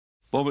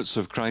Moments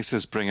of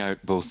crisis bring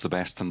out both the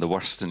best and the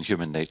worst in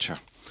human nature.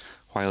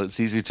 While it's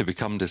easy to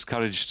become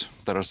discouraged,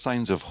 there are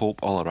signs of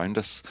hope all around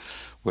us,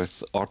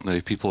 with ordinary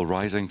people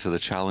rising to the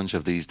challenge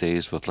of these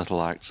days with little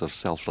acts of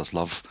selfless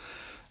love.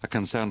 A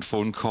concerned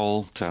phone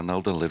call to an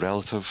elderly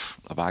relative,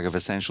 a bag of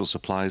essential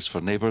supplies for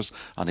neighbours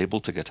unable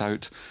to get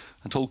out,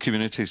 and whole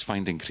communities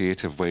finding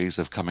creative ways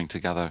of coming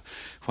together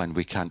when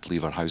we can't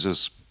leave our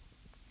houses.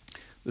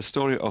 The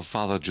story of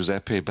Father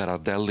Giuseppe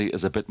Berardelli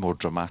is a bit more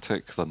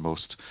dramatic than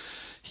most.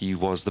 He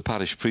was the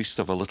parish priest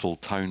of a little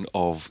town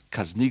of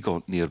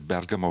Casnigo near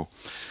Bergamo.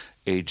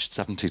 Aged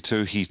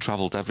 72, he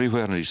travelled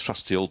everywhere on his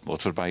trusty old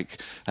motorbike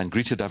and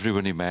greeted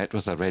everyone he met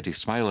with a ready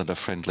smile and a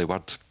friendly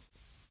word.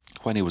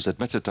 When he was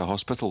admitted to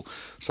hospital,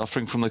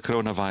 suffering from the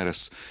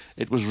coronavirus,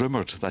 it was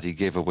rumoured that he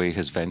gave away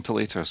his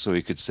ventilator so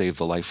he could save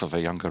the life of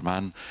a younger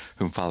man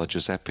whom Father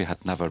Giuseppe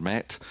had never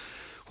met.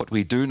 What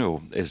we do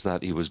know is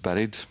that he was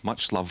buried,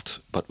 much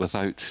loved, but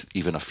without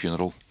even a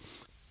funeral.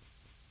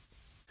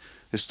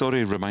 His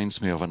story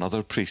reminds me of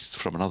another priest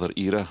from another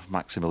era,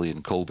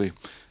 Maximilian Kolbe.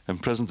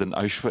 Imprisoned in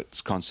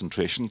Auschwitz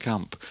concentration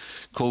camp,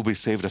 Kolbe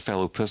saved a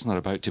fellow prisoner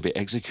about to be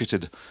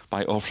executed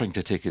by offering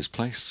to take his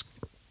place.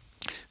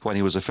 When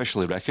he was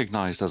officially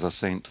recognised as a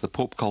saint, the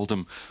Pope called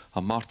him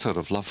a martyr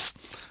of love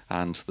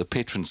and the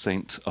patron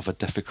saint of a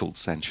difficult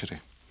century.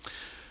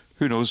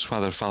 Who knows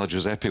whether Father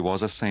Giuseppe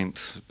was a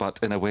saint, but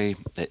in a way,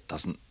 it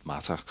doesn't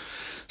matter.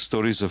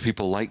 Stories of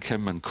people like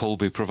him and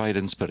Kolbe provide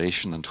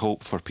inspiration and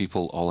hope for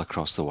people all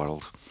across the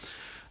world.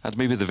 And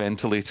maybe the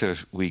ventilator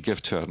we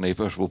give to our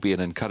neighbour will be an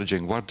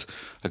encouraging word,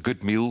 a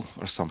good meal,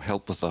 or some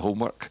help with the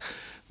homework.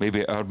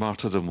 Maybe our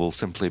martyrdom will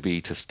simply be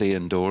to stay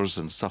indoors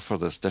and suffer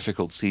this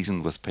difficult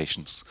season with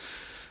patience.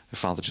 If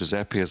Father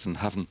Giuseppe is in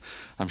heaven,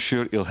 I'm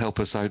sure he'll help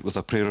us out with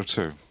a prayer or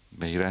two.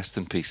 May he rest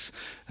in peace,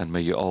 and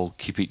may you all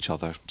keep each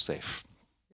other safe.